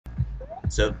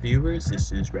What's up, viewers?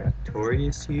 This is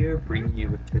Raptorius here, bringing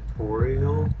you a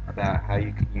tutorial about how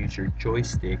you can use your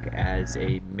joystick as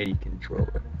a MIDI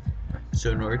controller.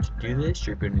 So in order to do this,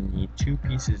 you're going to need two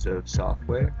pieces of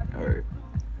software, or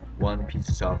one piece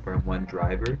of software and one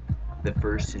driver. The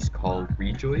first is called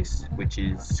Rejoice, which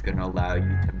is going to allow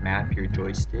you to map your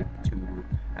joystick to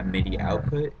a MIDI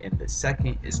output, and the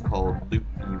second is called Loop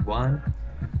V1,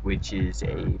 which is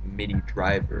a MIDI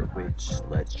driver, which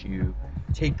lets you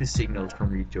take the signals from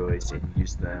Rejoice and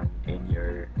use them in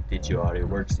your digital audio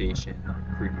workstation,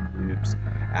 Fruity Loops,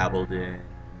 Ableton,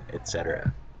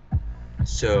 etc.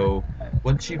 So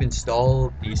once you've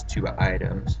installed these two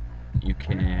items, you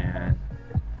can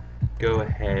go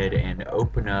ahead and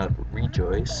open up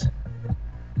Rejoice.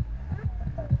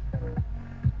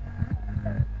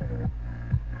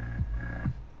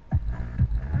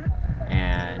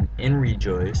 And in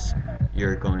Rejoice,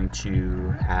 you're going to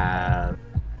have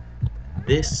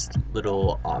this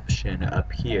little option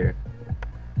up here,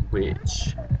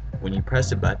 which when you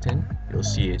press a button, you'll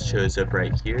see it shows up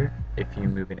right here. If you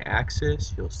move an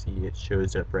axis, you'll see it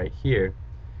shows up right here.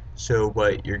 So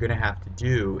what you're gonna have to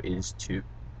do is to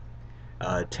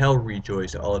tell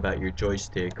Rejoice all about your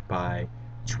joystick by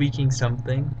tweaking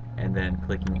something and then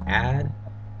clicking add.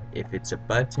 If it's a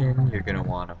button, you're gonna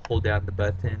want to hold down the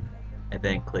button and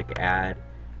then click add,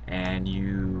 and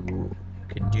you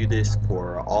can do this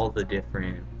for all the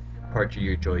different parts of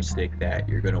your joystick that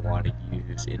you're going to want to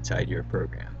use inside your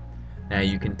program. Now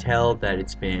you can tell that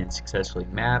it's been successfully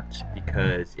mapped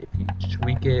because if you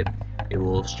tweak it, it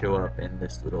will show up in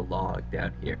this little log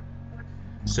down here.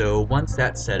 So once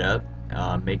that's set up,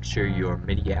 make sure your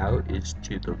MIDI out is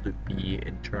to the Loop V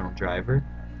internal driver,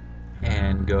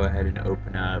 and go ahead and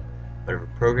open up whatever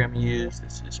program you use.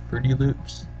 This is Fruity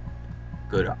Loops.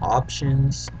 Go to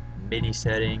Options, MIDI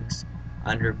Settings.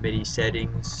 Under MIDI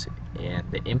Settings and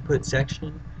the Input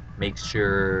section, make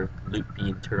sure Loop V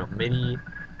internal MIDI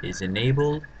is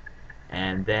enabled,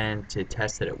 and then to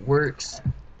test that it works,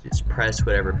 just press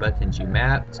whatever buttons you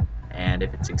mapped, and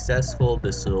if it's successful,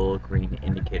 this little green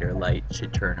indicator light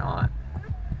should turn on.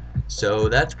 So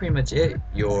that's pretty much it.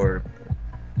 You're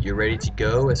ready to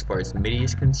go as far as MIDI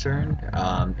is concerned,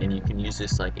 and you can use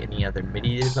this like any other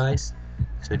MIDI device.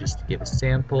 So just to give a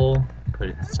sample, put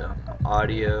in some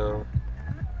audio,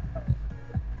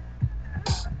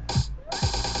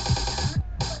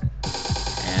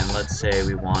 and let's say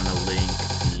we want to link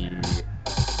the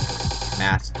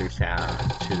master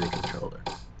sound to the controller.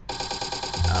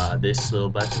 This little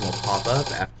button will pop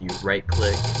up after you right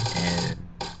click and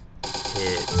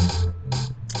hit,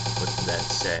 what does that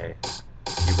say?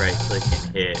 You right click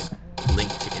and hit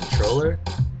link to controller,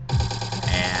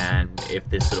 and if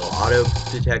this little auto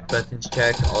detect button's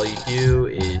checked, all you do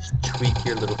is tweak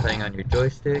your little thing on your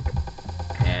joystick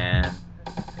and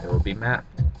it will be mapped.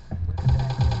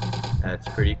 That's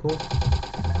pretty cool.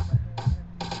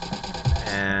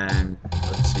 And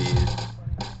let's see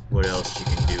what else you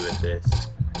can do with this.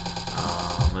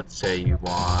 Let's say you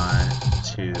want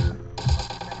to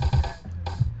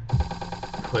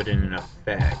put in an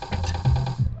effect.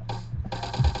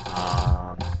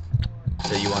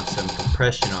 So you want some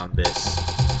compression on this,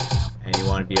 and you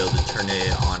want to be able to turn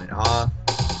it on and off.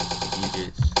 You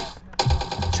just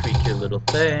tweak your little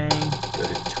thing, go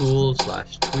to Tools /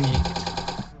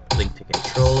 Tweaked, link to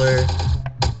controller,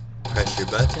 press your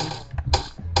button,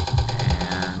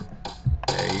 and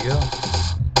there you go.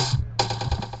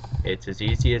 It's as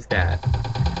easy as that.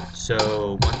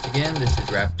 So once again, this is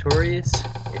Raptorius.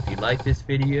 If you like this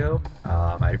video,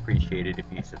 I'd appreciate it if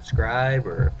you subscribe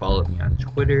or follow me on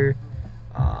Twitter.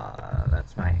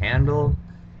 That's my handle,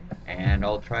 and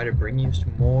I'll try to bring you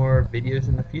some more videos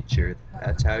in the future.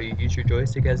 That's how you use your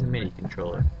joystick as a MIDI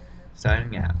controller.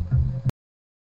 Signing out.